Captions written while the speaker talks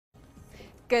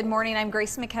Good morning, I'm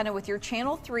Grace McKenna with your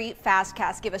Channel 3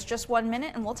 FastCast. Give us just 1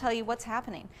 minute and we'll tell you what's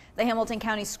happening. The Hamilton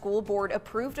County School Board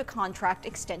approved a contract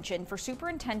extension for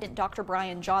Superintendent Dr.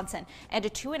 Brian Johnson and a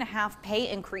 2.5% pay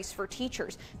increase for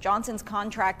teachers. Johnson's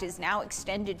contract is now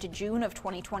extended to June of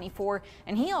 2024,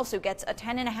 and he also gets a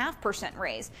 10.5%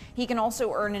 raise. He can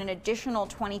also earn an additional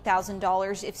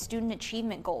 $20,000 if student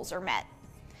achievement goals are met.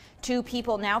 2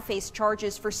 people now face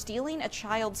charges for stealing a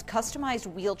child's customized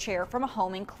wheelchair from a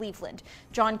home in Cleveland.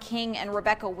 John King and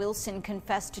Rebecca Wilson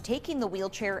confessed to taking the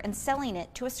wheelchair and selling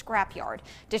it to a scrapyard.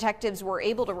 Detectives were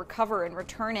able to recover and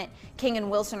return it. King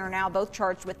and Wilson are now both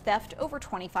charged with theft over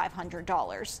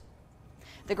 $2,500.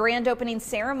 The grand opening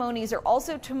ceremonies are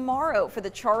also tomorrow for the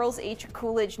Charles H.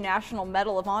 Coolidge National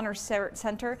Medal of Honor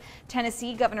Center.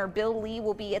 Tennessee Governor Bill Lee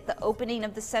will be at the opening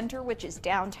of the center, which is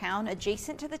downtown,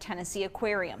 adjacent to the Tennessee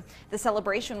Aquarium. The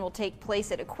celebration will take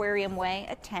place at Aquarium Way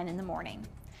at 10 in the morning.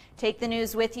 Take the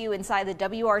news with you inside the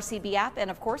WRCB app, and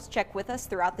of course, check with us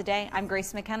throughout the day. I'm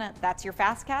Grace McKenna. That's your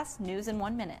FastCast News in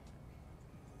 1 minute.